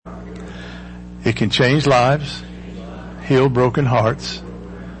It can change lives, heal broken hearts,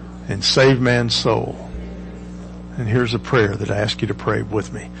 and save man's soul. And here's a prayer that I ask you to pray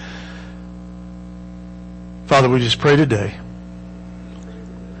with me. Father, we just pray today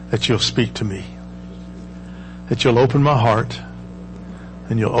that you'll speak to me, that you'll open my heart,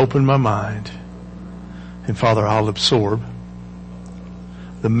 and you'll open my mind. And Father, I'll absorb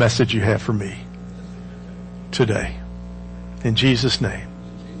the message you have for me today. In Jesus' name,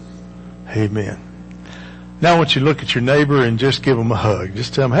 amen. Now I want you to look at your neighbor and just give them a hug.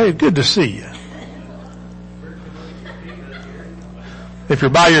 Just tell them, hey, good to see you. If you're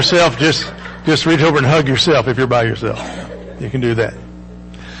by yourself, just reach over and hug yourself if you're by yourself. You can do that.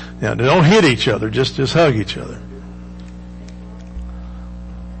 Now, don't hit each other. Just hug each other.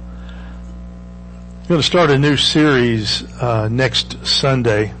 I'm going to start a new series next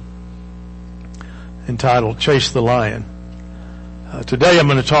Sunday entitled Chase the Lion. Today I'm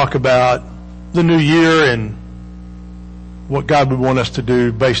going to talk about the new year and what God would want us to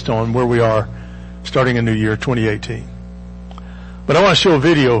do based on where we are starting a new year, 2018. But I want to show a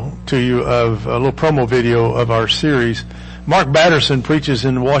video to you of a little promo video of our series. Mark Batterson preaches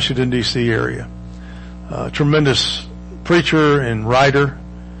in the Washington, D.C. area. Tremendous preacher and writer.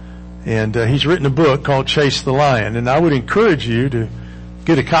 And he's written a book called Chase the Lion. And I would encourage you to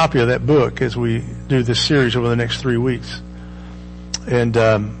get a copy of that book as we do this series over the next 3 weeks. And,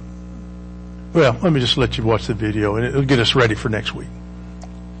 well, let me just let you watch the video and it'll get us ready for next week.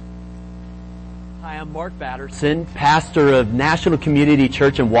 Hi, I'm Mark Batterson, pastor of National Community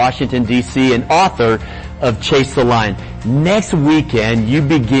Church in Washington, D.C., and author of Chase the Lion. Next weekend, you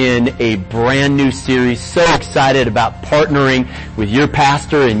begin a brand new series. So excited about partnering with your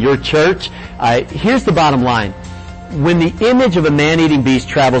pastor and your church. Here's the bottom line. When the image of a man-eating beast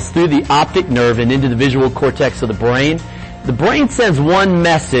travels through the optic nerve and into the visual cortex of the brain sends one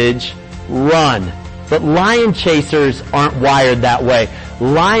message, run. But lion chasers aren't wired that way.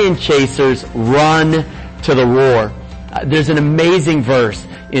 Lion chasers run to the roar. There's an amazing verse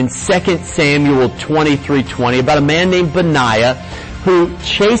in 2 Samuel 23:20 about a man named Benaiah who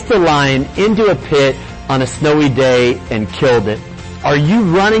chased a lion into a pit on a snowy day and killed it. Are you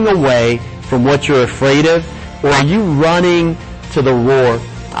running away from what you're afraid of, or are you running to the roar?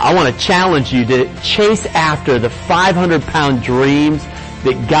 I want to challenge you to chase after the 500-pound dreams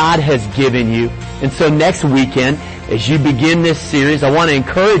that God has given you. And so next weekend, as you begin this series, I want to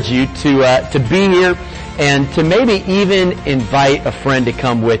encourage you to be here and to maybe even invite a friend to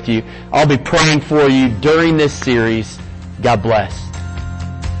come with you. I'll be praying for you during this series. God bless.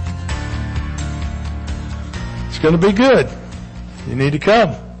 It's going to be good. You need to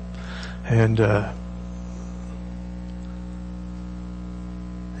come. And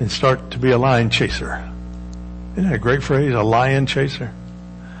start to be a lion chaser. Isn't that a great phrase? A lion chaser.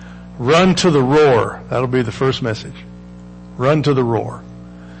 Run to the roar. That'll be the first message. Run to the roar.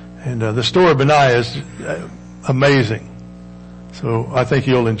 And the story of Benaiah is amazing. So I think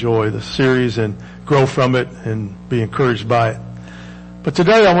you'll enjoy the series and grow from it and be encouraged by it. But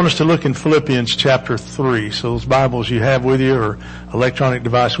today I want us to look in Philippians chapter 3. So those Bibles you have with you or electronic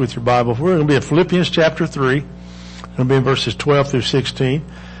device with your Bible, we're going to be in Philippians chapter 3. It's going to be in verses 12 through 16.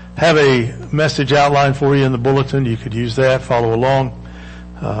 Have a message outline for you in the bulletin. You could use that, follow along.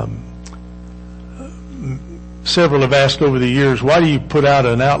 Several have asked over the years, why do you put out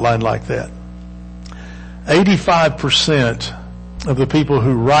an outline like that? 85% of the people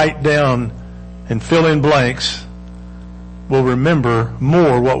who write down and fill in blanks will remember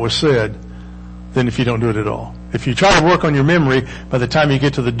more what was said than if you don't do it at all. If you try to work on your memory, by the time you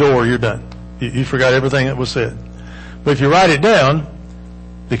get to the door, you're done. You forgot everything that was said. But if you write it down,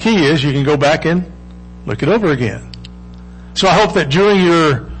 the key is you can go back and look it over again. So I hope that during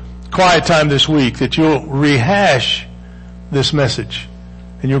your quiet time this week that you'll rehash this message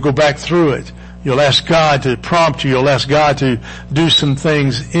and you'll go back through it. You'll ask God to prompt you. You'll ask God to do some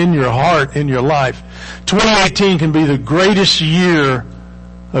things in your heart, in your life. 2018 can be the greatest year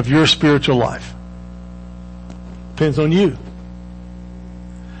of your spiritual life. Depends on you.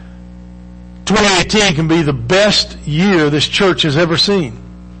 2018 can be the best year this church has ever seen.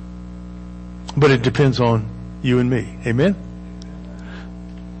 But it depends on you and me. Amen?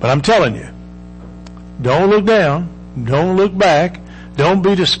 But I'm telling you, don't look down, don't look back, don't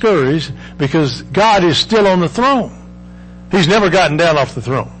be discouraged, because God is still on the throne. He's never gotten down off the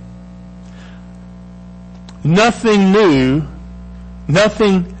throne. Nothing new,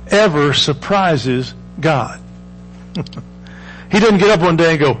 nothing ever surprises God. He doesn't get up one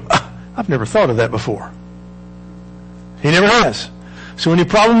day and go, I've never thought of that before. He never has. So any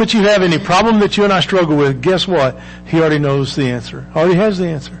problem that you have, any problem that you and I struggle with, guess what? He already knows the answer. Already has the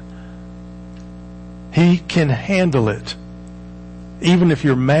answer. He can handle it. Even if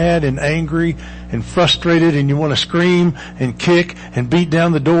you're mad and angry and frustrated and you want to scream and kick and beat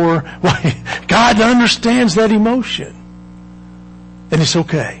down the door, God understands that emotion. And it's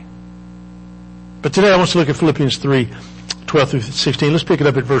okay. But today I want to look at Philippians 3:12 through 16. Let's pick it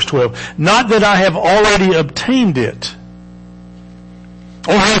up at verse 12. Not that I have already obtained it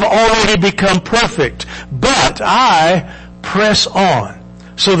or have already become perfect, but I press on,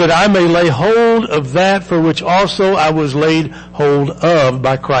 so that I may lay hold of that for which also I was laid hold of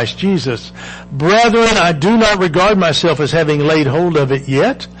by Christ Jesus. Brethren, I do not regard myself as having laid hold of it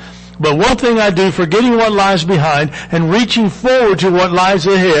yet, but one thing I do, forgetting what lies behind and reaching forward to what lies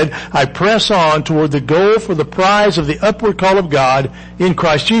ahead, I press on toward the goal for the prize of the upward call of God in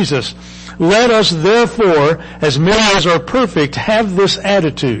Christ Jesus. Let us therefore, as many as are perfect, have this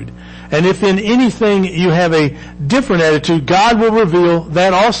attitude. And if in anything you have a different attitude, God will reveal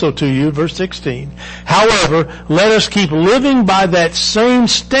that also to you. Verse 16. However, let us keep living by that same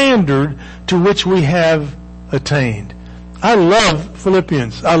standard to which we have attained. I love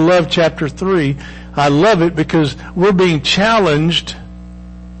Philippians. I love chapter 3. I love it because we're being challenged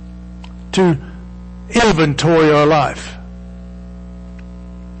to inventory our life.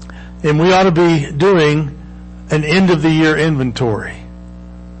 And we ought to be doing an end of the year inventory.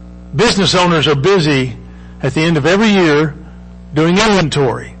 Business owners are busy at the end of every year doing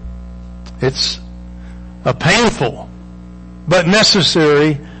inventory. It's a painful but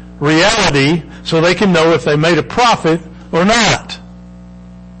necessary reality so they can know if they made a profit or not.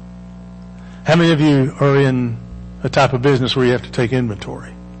 How many of you are in a type of business where you have to take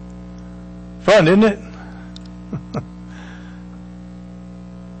inventory? Fun, isn't it?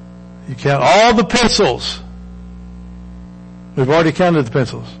 You count all the pencils. We've already counted the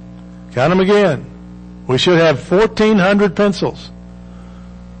pencils. Count them again. We should have 1,400 pencils.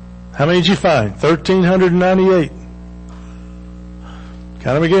 How many did you find? 1,398.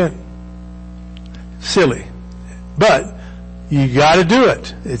 Count them again. Silly. But you gotta do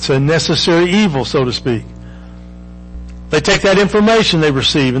it. It's a necessary evil, so to speak. They take that information they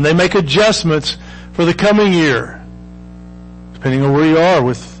receive and they make adjustments for the coming year, depending on where you are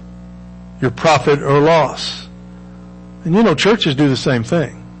with your profit or loss. And you know, churches do the same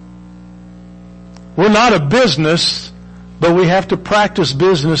thing. We're not a business, but we have to practice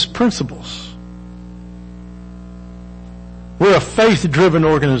business principles. We're a faith-driven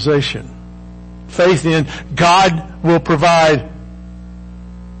organization. Faith in God will provide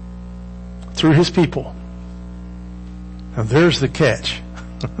through His people. Now there's the catch.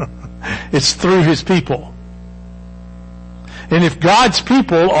 It's through His people. And if God's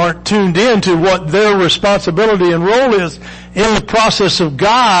people aren't tuned in to what their responsibility and role is in the process of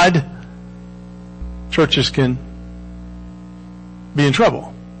God, churches can be in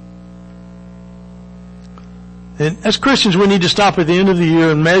trouble. And as Christians, we need to stop at the end of the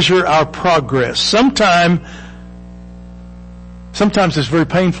year and measure our progress. Sometimes it's very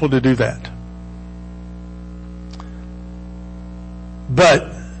painful to do that.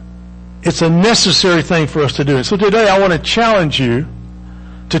 But it's a necessary thing for us to do. And so today I want to challenge you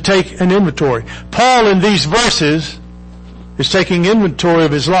to take an inventory. Paul in these verses is taking inventory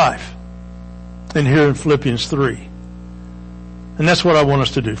of his life. And here in Philippians 3. And that's what I want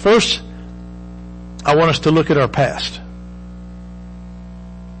us to do. First, I want us to look at our past.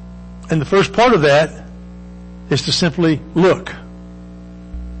 And the first part of that is to simply look.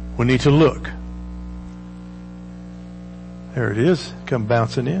 We need to look. There it is. Come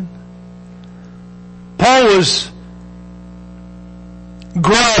bouncing in. Paul was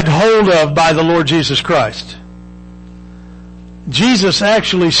grabbed hold of by the Lord Jesus Christ. Jesus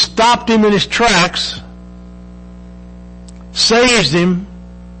actually stopped him in his tracks, saves him,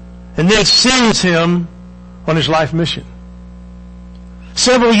 and then sends him on his life mission.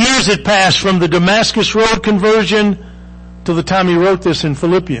 Several years had passed from the Damascus Road conversion to the time he wrote this in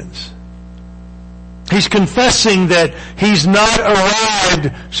Philippians. He's confessing that he's not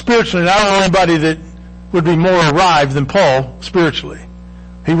arrived spiritually. I don't know anybody that would be more arrived than Paul spiritually.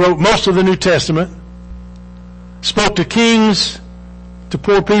 He wrote most of the New Testament, spoke to kings, to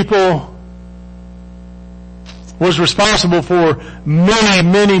poor people, was responsible for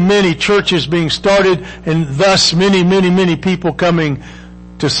many churches being started, and thus many people coming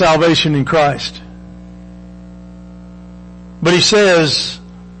to salvation in Christ. But he says,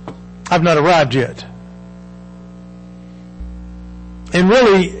 I've not arrived yet. And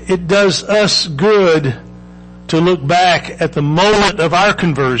really, it does us good to look back at the moment of our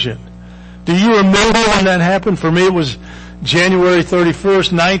conversion. Do you remember when that happened? For me, it was January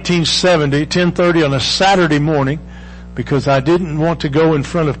 31st, 1970, 10:30 on a Saturday morning. because I didn't want to go in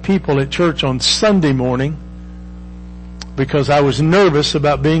front of people at church on Sunday morning because I was nervous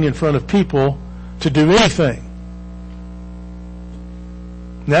about being in front of people to do anything.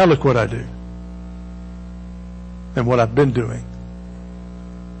 Now look what I do and what I've been doing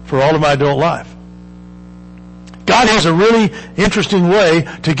for all of my adult life. God has a really interesting way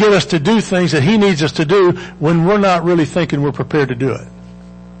to get us to do things that He needs us to do when we're not really thinking we're prepared to do it.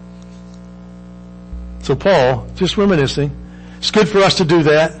 So Paul, just reminiscing, it's good for us to do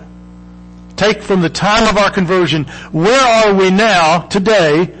that. Take from the time of our conversion, where are we now,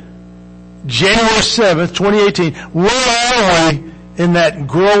 today, January 7th, 2018, where are we in that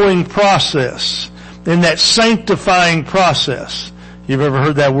growing process, in that sanctifying process? You've ever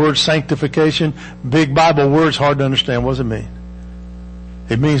heard that word, sanctification? Big Bible words, hard to understand. What does it mean?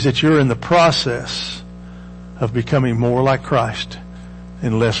 It means that you're in the process of becoming more like Christ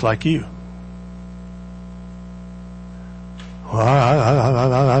and less like you. Well,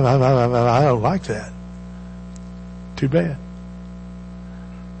 I don't like that. Too bad.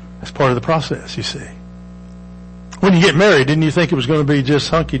 That's part of the process, you see. When you get married, didn't you think it was going to be just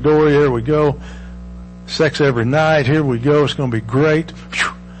hunky-dory? Here we go. Sex every night. Here we go. It's going to be great.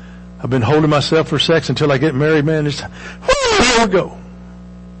 Whew. I've been holding myself for sex until I get married, man. It's, whoo, here we go.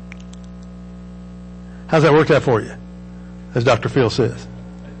 How's that worked out for you? As Dr. Phil says.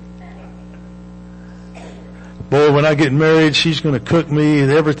 Boy, when I get married, she's going to cook me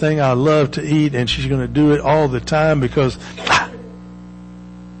everything I love to eat, and she's going to do it all the time because, let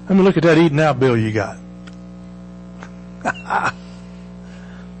me look at that eating out bill you got.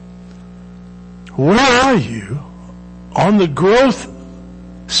 Where are you on the growth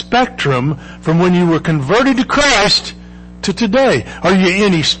spectrum from when you were converted to Christ to today? Are you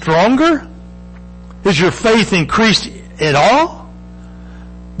any stronger? Is your faith increased at all?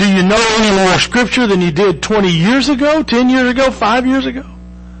 Do you know any more scripture than you did 20 years ago, 10 years ago, 5 years ago?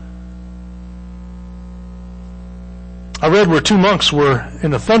 I read where two monks were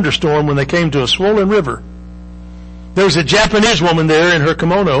in a thunderstorm when they came to a swollen river. There was a Japanese woman there in her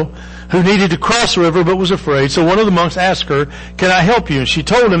kimono who needed to cross the river but was afraid. So one of the monks asked her, "Can I help you?" And she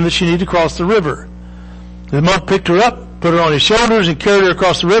told him that she needed to cross the river. The monk picked her up, put her on his shoulders, and carried her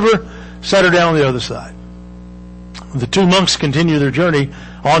across the river, sat her down on the other side. The two monks continued their journey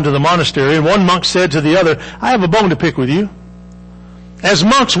on to the monastery, and one monk said to the other, "I have a bone to pick with you. As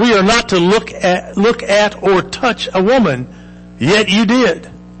monks, we are not to look at or touch a woman, yet you did."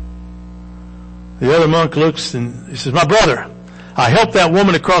 The other monk looks and he says, "My brother, I helped that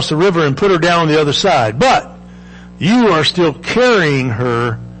woman across the river and put her down on the other side, but you are still carrying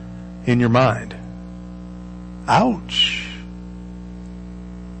her in your mind." Ouch.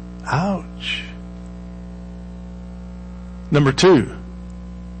 Ouch. Number 2,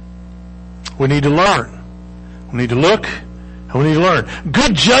 we need to learn. We need to look and we need to learn.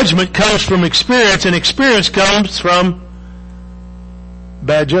 Good judgment comes from experience, and experience comes from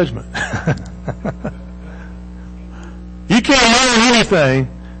bad judgment. You can't learn anything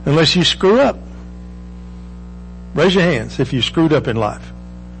unless you screw up. Raise your hands if you screwed up in life.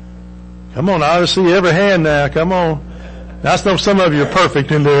 Come on, I ought to see every hand now. Come on. I know some of you are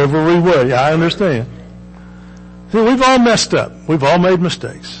perfect in every way. I understand. See, we've all messed up. We've all made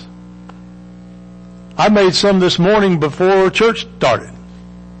mistakes. I made some this morning before church started.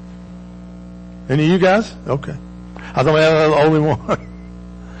 Any of you guys? Okay. I thought I was the only one.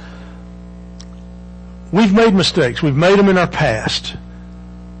 We've made mistakes. We've made them in our past.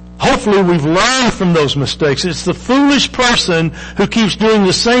 Hopefully we've learned from those mistakes. It's the foolish person who keeps doing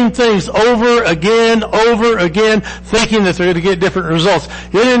the same things over again, thinking that they're going to get different results.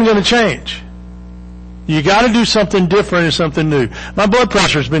 It isn't going to change. You got to do something different and something new. My blood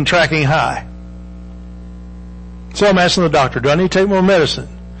pressure's been tracking high. So I'm asking the doctor, do I need to take more medicine?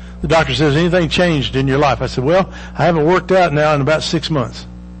 The doctor says, anything changed in your life? I said, well, I haven't worked out now in about 6 months.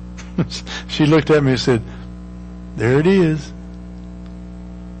 She looked at me and said, there it is.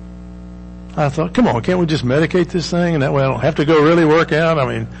 I thought, come on, can't we just medicate this thing? And that way I don't have to go really work out. I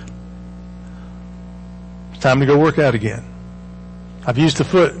mean, it's time to go work out again. I've used the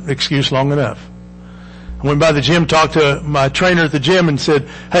foot excuse long enough. I went by the gym, talked to my trainer at the gym and said,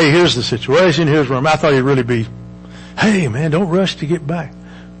 hey, here's the situation. Here's where I'm at. I thought he'd really be, hey man, don't rush to get back.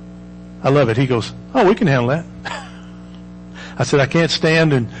 I love it. He goes, oh, we can handle that. I said, I can't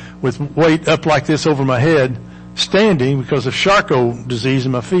stand and with weight up like this over my head, standing because of Charcot disease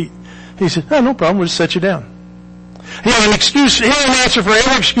in my feet. He said, oh, no problem. We'll just set you down. He had an excuse. He had an answer for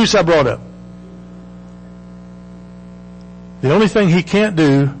every excuse I brought up. The only thing he can't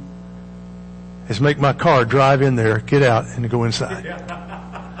do is make my car drive in there, get out, and go inside.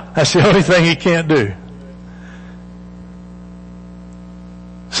 That's the only thing he can't do.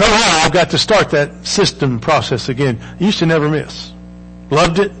 somehow I've got to start that system process again. I used to never miss.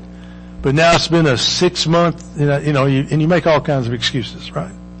 Loved it. But now it's been a 6 month, and you make all kinds of excuses,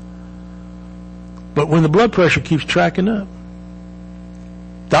 right? But when the blood pressure keeps tracking up,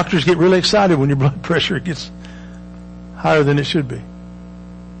 doctors get really excited when your blood pressure gets higher than it should be.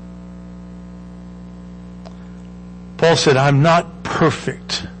 Paul said, I'm not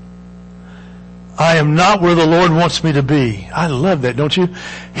perfect. I am not where the Lord wants me to be. I love that, don't you?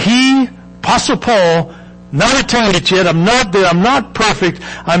 Apostle Paul, not attained it yet. I'm not there. I'm not perfect.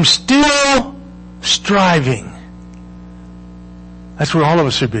 I'm still striving. That's where all of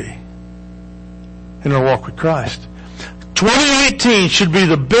us should be in our walk with Christ. 2018 should be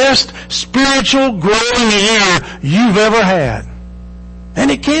the best spiritual growing year you've ever had.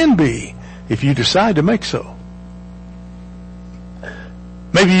 And it can be if you decide to make so.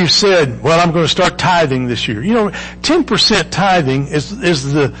 Maybe you've said, well, I'm going to start tithing this year. 10% tithing is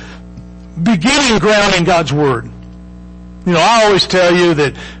the beginning ground in God's Word. I always tell you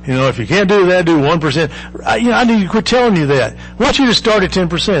that, if you can't do that, do 1%. I need to quit telling you that. I want you to start at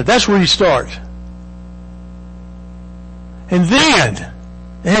 10%. That's where you start. And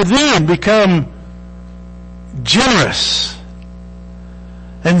then become generous.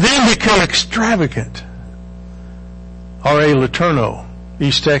 And then become extravagant. R.A. Letourneau,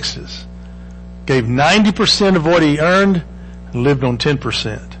 East Texas, gave 90% of what he earned and lived on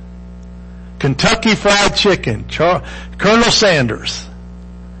 10%. Kentucky Fried Chicken, Colonel Sanders,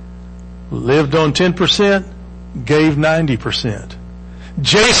 lived on 10%, gave 90%.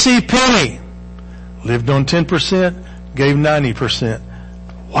 J.C. Penney, lived on 10%, gave 90%.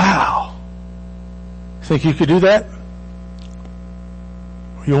 Wow. Think you could do that?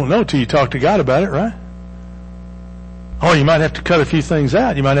 You won't know till you talk to God about it, right? Oh, you might have to cut a few things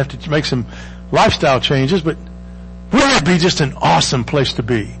out. You might have to make some lifestyle changes, but wouldn't it be just an awesome place to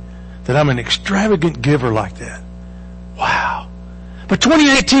be? That I'm an extravagant giver like that. Wow. But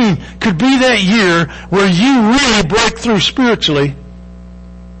 2018 could be that year where you really break through spiritually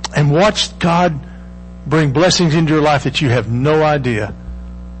and watch God bring blessings into your life that you have no idea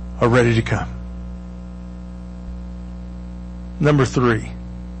are ready to come. Number 3.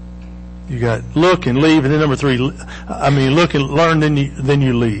 You got look and leave, and then number 3, look and learn, then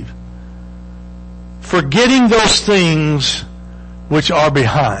you leave. Forgetting those things which are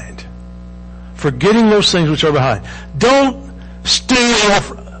behind. Forgetting those things which are behind. Don't stew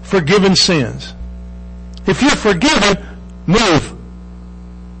over forgiven sins. If you're forgiven, move.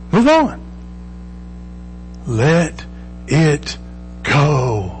 Move on. Let it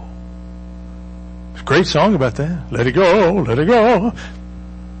go. There's a great song about that. Let it go, let it go.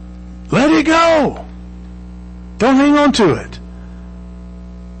 Let it go. Don't hang on to it.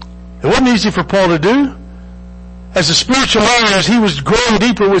 It wasn't easy for Paul to do. As a spiritual man, as he was growing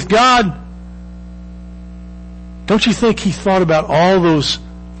deeper with God, don't you think he thought about all those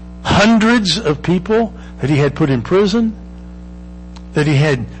hundreds of people that he had put in prison, that he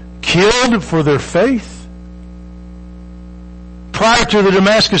had killed for their faith? Prior to the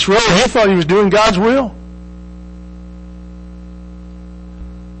Damascus Road, he thought he was doing God's will.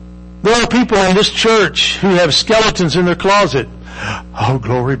 There are people in this church who have skeletons in their closet. Oh,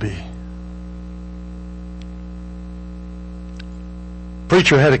 glory be.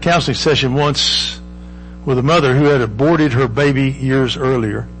 Preacher had a counseling session once with a mother who had aborted her baby years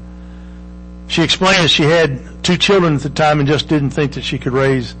earlier. She explained that she had 2 children at the time and just didn't think that she could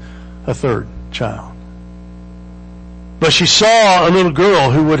raise a 3rd child. But she saw a little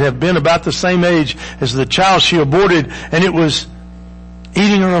girl who would have been about the same age as the child she aborted, and it was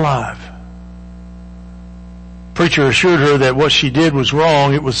eating her alive. Preacher assured her that what she did was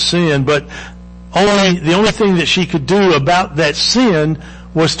wrong, it was sin, but the only thing that she could do about that sin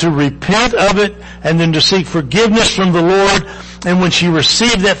was to repent of it and then to seek forgiveness from the Lord. And when she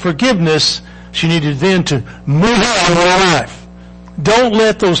received that forgiveness, she needed then to move on with her life. Don't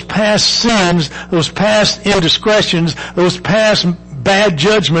let those past sins, those past indiscretions, those past bad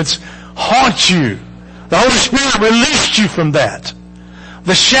judgments haunt you. The Holy Spirit released you from that.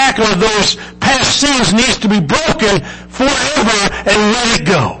 The shackle of those past sins needs to be broken forever and let it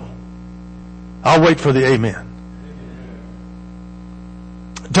go. I'll wait for the amen.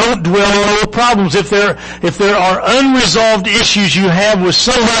 Don't dwell on old problems. If there are unresolved issues you have with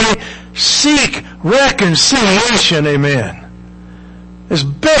somebody, seek reconciliation, amen. As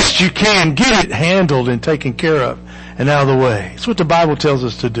best you can, get it handled and taken care of and out of the way. It's what the Bible tells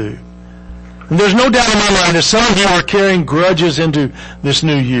us to do. And there's no doubt in my mind that some of you are carrying grudges into this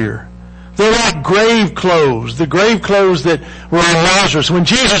new year. They're like grave clothes, the grave clothes that were in Lazarus. When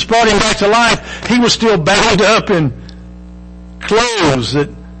Jesus brought him back to life, he was still bound up in clothes that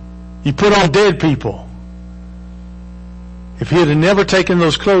You put on dead people. If he had never taken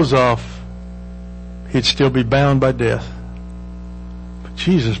those clothes off, he'd still be bound by death. But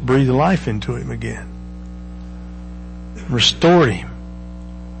Jesus breathed life into him again. Restored him.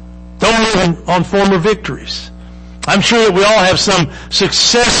 Don't live on former victories. I'm sure that we all have some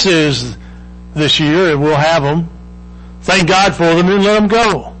successes this year, and we'll have them. Thank God for them and let them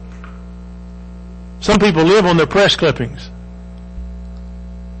go. Some people live on their press clippings.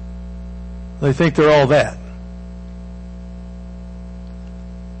 They think they're all that.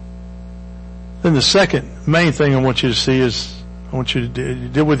 Then the second main thing I want you to see is, I want you to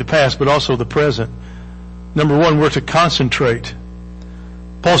deal with the past, but also the present. Number one, we're to concentrate.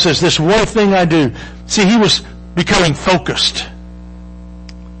 Paul says, this one thing I do. See, he was becoming focused.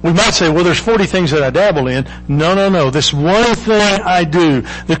 We might say, well, there's 40 things that I dabble in. No. This one thing I do.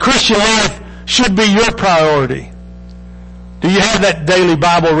 The Christian life should be your priority. Do you have that daily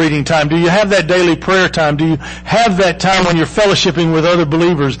Bible reading time? Do you have that daily prayer time? Do you have that time when you're fellowshipping with other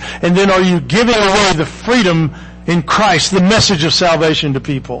believers? And then are you giving away the freedom in Christ, the message of salvation to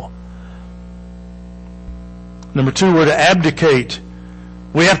people? Number two, we're to abdicate.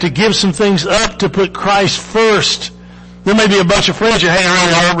 We have to give some things up to put Christ first. There may be a bunch of friends you hang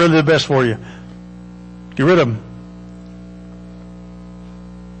around that aren't really the best for you. Get rid of them.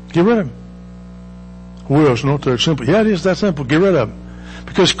 Get rid of them. Well, it's not that simple. Yeah, it is that simple. Get rid of them.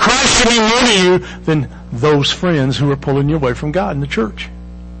 Because Christ should be more to you than those friends who are pulling you away from God in the church.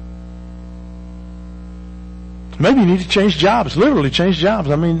 Maybe you need to change jobs. Literally change jobs.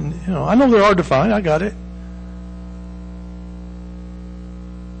 I mean, I know they're hard to find. I got it.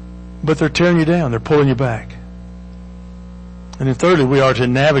 But they're tearing you down. They're pulling you back. And then thirdly, we are to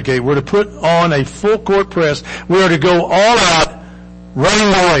navigate. We're to put on a full court press. We are to go all out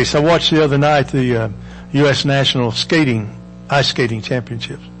running the race. I watched the other night the U.S. National Ice Skating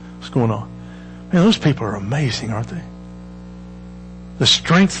Championships. What's going on? Man, those people are amazing, aren't they? The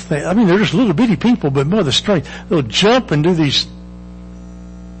strength, they're just little bitty people, but more the strength. They'll jump and do these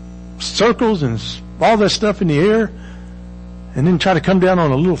circles and all that stuff in the air and then try to come down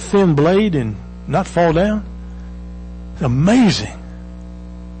on a little thin blade and not fall down. It's amazing.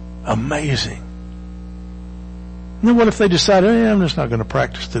 Amazing. And then what if they decide, I'm just not going to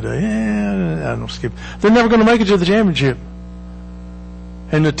practice today. I don't skip. They're never going to make it to the championship.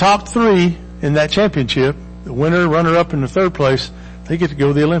 And the top three in that championship, the winner, runner-up, and the third place, they get to go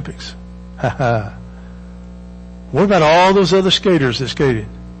to the Olympics. What about all those other skaters that skated?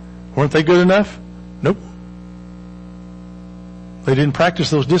 Weren't they good enough? Nope. They didn't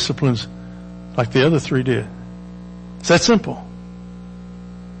practice those disciplines like the other three did. It's that simple.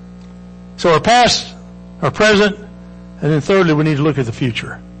 So our past, our present, and then thirdly, we need to look at the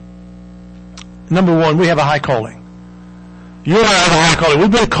future. Number one, we have a high calling. You and I have a high calling.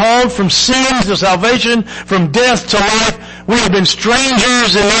 We've been called from sin to salvation, from death to life. We have been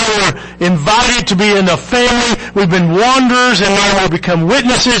strangers and now we're invited to be in the family. We've been wanderers and now we've become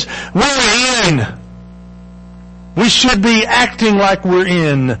witnesses. We're in. We should be acting like we're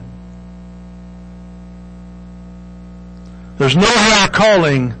in. There's no higher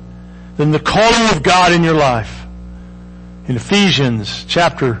calling than the calling of God in your life. In Ephesians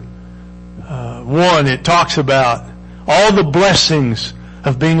chapter 1, it talks about all the blessings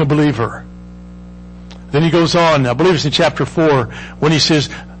of being a believer. Then he goes on, I believe it's in chapter 4, when he says,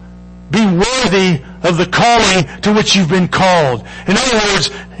 be worthy of the calling to which you've been called. In other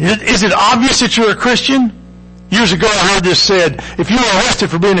words, is it obvious that you're a Christian? Years ago I heard this said, if you were arrested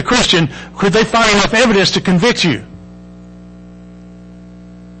for being a Christian, could they find enough evidence to convict you?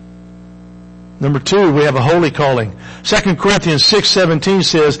 Number two, we have a holy calling. 2 Corinthians 6:17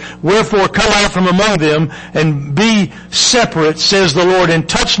 says, wherefore come out from among them and be separate, says the Lord, and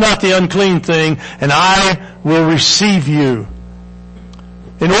touch not the unclean thing, and I will receive you.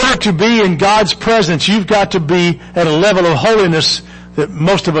 In order to be in God's presence, you've got to be at a level of holiness that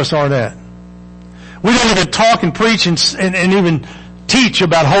most of us aren't at. We don't even talk and preach and even teach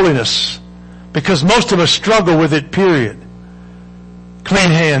about holiness because most of us struggle with it, period. Clean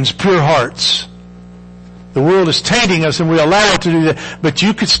hands, pure hearts. The world is tainting us and we allow it to do that. But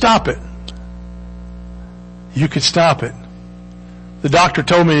you could stop it. You could stop it. The doctor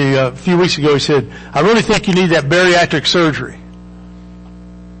told me a few weeks ago, he said, I really think you need that bariatric surgery.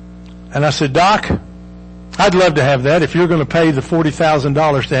 And I said, Doc, I'd love to have that if you're going to pay the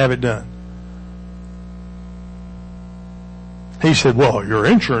 $40,000 to have it done. He said, well, your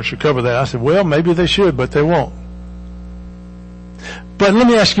insurance should cover that. I said, well, maybe they should, but they won't. But let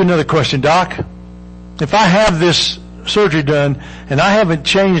me ask you another question, Doc. If I have this surgery done and I haven't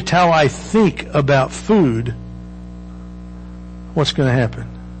changed how I think about food, what's going to happen?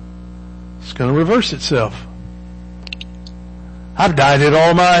 It's going to reverse itself. I've dieted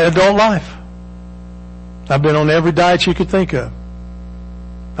all my adult life. I've been on every diet you could think of.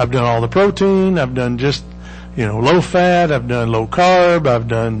 I've done all the protein. I've done just, low fat. I've done low carb. I've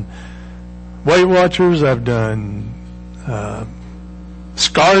done Weight Watchers. I've done,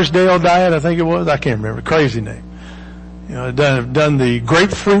 Scarsdale diet, I think it was. I can't remember. Crazy name. I've done the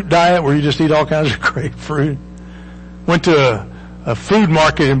grapefruit diet where you just eat all kinds of grapefruit. Went to a food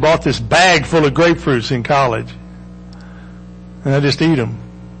market and bought this bag full of grapefruits in college. And I just eat them.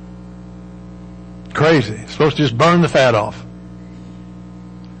 Crazy. It's supposed to just burn the fat off.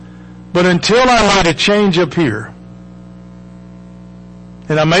 But until I made a change up here,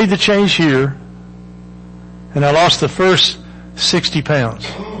 and I made the change here, and I lost the first 60 pounds.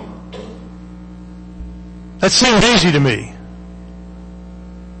 That seemed easy to me.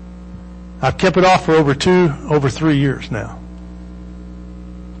 I've kept it off for over 3 years now.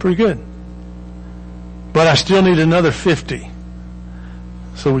 Pretty good. But I still need another 50.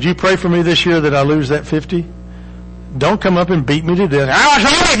 So would you pray for me this year that I lose that 50? Don't come up and beat me to death. What's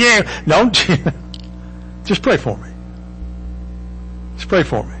wrong with you? Don't you? Just pray for me. Just pray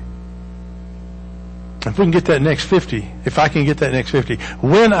for me. If we can get that next 50, if I can get that next 50,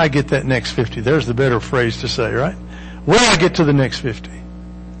 when I get that next 50, there's the better phrase to say, right? When I get to the next 50,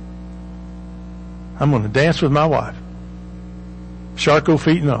 I'm going to dance with my wife. Charco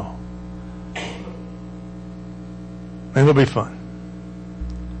feet and all. And it'll be fun.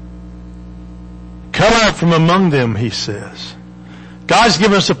 Come out from among them, he says. God's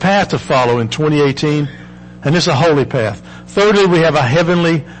given us a path to follow in 2018, and it's a holy path. Thirdly, we have a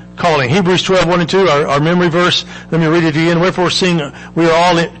heavenly calling. Hebrews 12:1-2, our memory verse. Let me read it again. Wherefore, seeing we are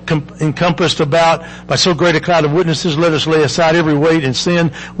all encompassed about by so great a cloud of witnesses, let us lay aside every weight and sin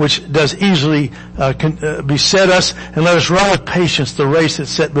which does easily beset us, and let us run with patience the race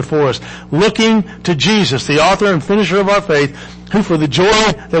that's set before us, looking to Jesus, the author and finisher of our faith, who for the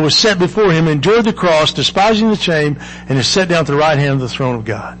joy that was set before him endured the cross, despising the shame, and is set down at the right hand of the throne of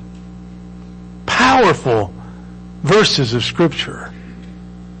God. Powerful verses of Scripture.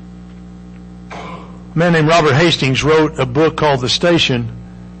 A man named Robert Hastings wrote a book called The Station,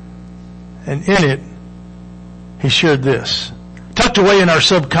 and in it, he shared this. Tucked away in our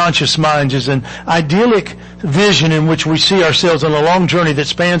subconscious minds is an idyllic vision in which we see ourselves on a long journey that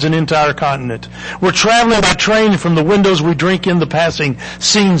spans an entire continent. We're traveling by train from the windows we drink in, the passing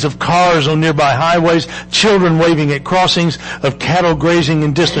scenes of cars on nearby highways, children waving at crossings, of cattle grazing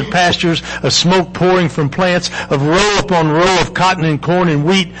in distant pastures, of smoke pouring from plants, of row upon row of cotton and corn and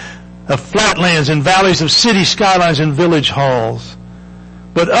wheat, of flatlands and valleys, of city skylines and village halls.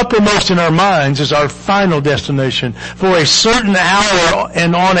 But uppermost in our minds is our final destination. For a certain hour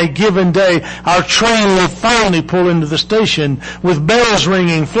and on a given day, our train will finally pull into the station with bells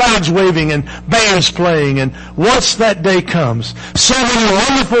ringing, flags waving, and bands playing. And once that day comes, so many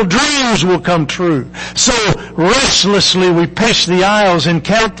wonderful dreams will come true. So restlessly we pace the aisles and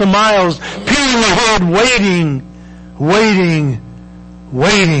count the miles, peering ahead,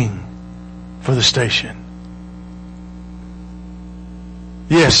 waiting for the station.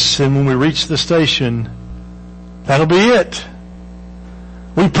 Yes, and when we reach the station, that'll be it.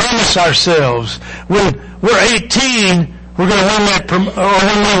 We promise ourselves when we're 18, we're going to win that when we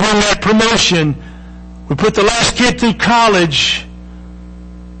win that promotion. We put the last kid through college.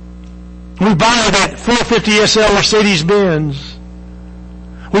 We buy that 450 SL Mercedes-Benz.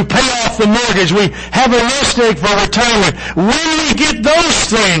 We pay off the mortgage. We have a nest egg for retirement. When we get those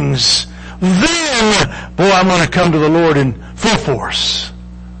things, then, boy, I'm going to come to the Lord in full force.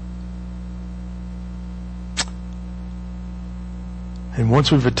 And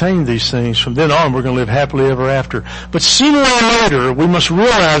once we've attained these things, from then on we're going to live happily ever after. But sooner or later, we must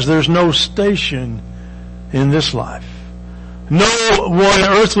realize there's no station in this life. No one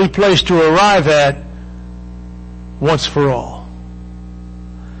earthly place to arrive at once for all.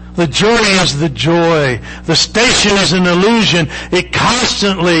 The journey is the joy. The station is an illusion. It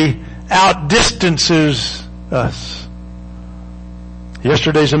constantly outdistances us.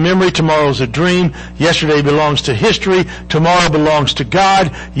 Yesterday's a memory, tomorrow's a dream. Yesterday belongs to history, tomorrow belongs to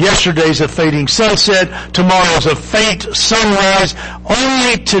God. Yesterday's a fading sunset, tomorrow's a faint sunrise.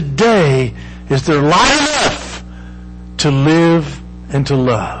 Only today is there light enough to live and to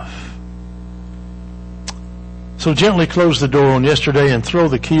love. So gently close the door on yesterday and throw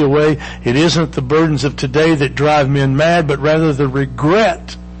the key away. It isn't the burdens of today that drive men mad, but rather the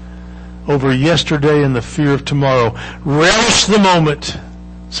regret over yesterday and the fear of tomorrow. Relish the moment.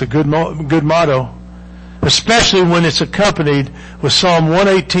 It's a good motto, especially when it's accompanied with Psalm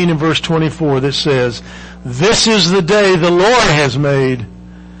 118 and verse 24 that says, "This is the day the Lord has made.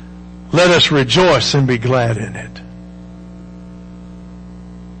 Let us rejoice and be glad in it.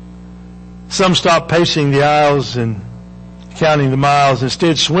 Some stop pacing the aisles and counting the miles.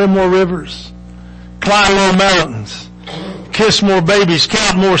 Instead, swim more rivers, climb more mountains, kiss more babies,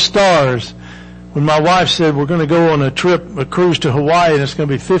 count more stars. When my wife said we're going to go on a cruise to Hawaii and it's going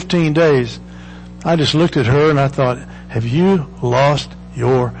to be 15 days, I just looked at her and I thought, have you lost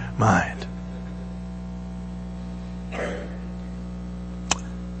your mind?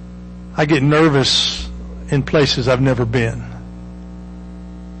 I get nervous in places I've never been.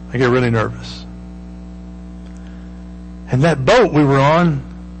 I get really nervous. And that boat we were on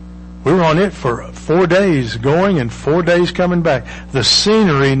it for 4 days going and 4 days coming back. The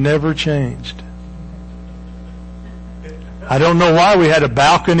scenery never changed. I don't know why we had a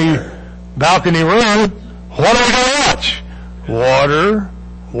balcony room. What are we going to watch? Water,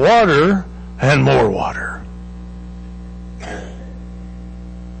 water, and more water.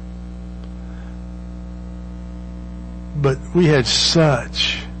 But we had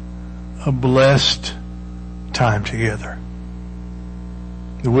such a blessed time together.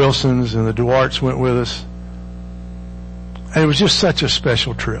 The Wilsons and the Duarts went with us. And it was just such a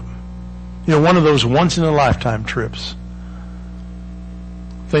special trip. You know, one of those once-in-a-lifetime trips.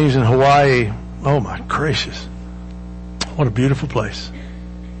 Things in Hawaii, oh my gracious. What a beautiful place.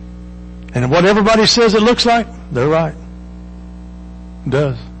 And what everybody says it looks like, they're right. It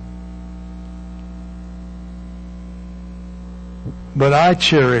does. But I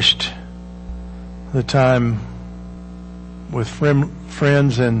cherished the time with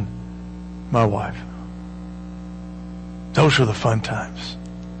friends and my wife. Those were the fun times.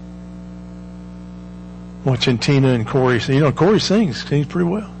 Watching Tina and Corey sing. You know, Corey sings pretty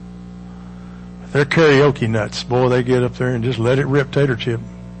well. They're karaoke nuts. Boy, they get up there and just let it rip, Tater Chip.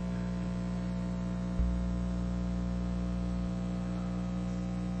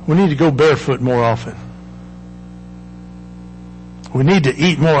 We need to go barefoot more often. We need to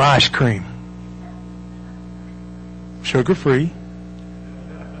eat more ice cream. Sugar-free.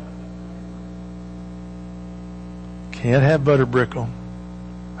 Can't have butter brickle.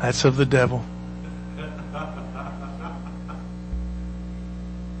 That's of the devil.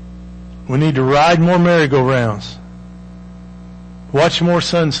 We need to ride more merry-go-rounds. Watch more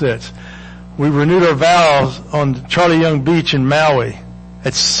sunsets. We renewed our vows on Charlie Young Beach in Maui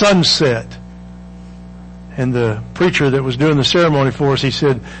at sunset. And the preacher that was doing the ceremony for us, he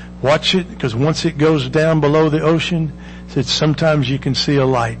said, watch it, because once it goes down below the ocean, he said, sometimes you can see a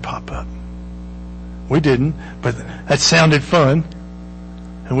light pop up. We didn't, but that sounded fun.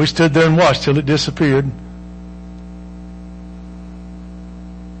 And we stood there and watched till it disappeared.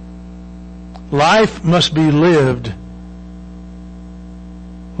 Life must be lived.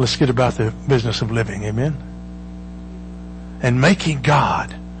 Let's get about the business of living, amen? And making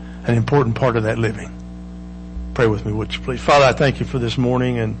God an important part of that living. Pray with me, would you please? Father, I thank you for this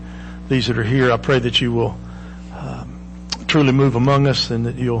morning and these that are here. I pray that you will truly move among us and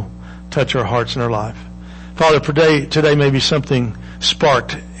that you'll touch our hearts and our life. Father, today may be something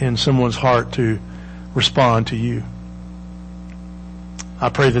sparked in someone's heart to respond to you. I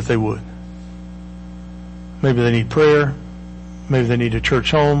pray that they would. Maybe they need prayer. Maybe they need a church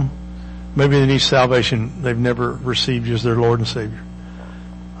home. Maybe they need salvation. They've never received you as their Lord and Savior.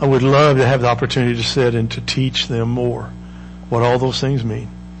 I would love to have the opportunity to sit and to teach them more what all those things mean.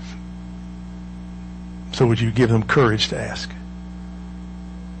 So would you give them courage to ask?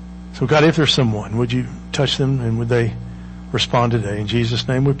 So God, if there's someone, would you touch them and would they respond today? In Jesus'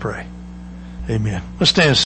 name we pray. Amen. Let's stand.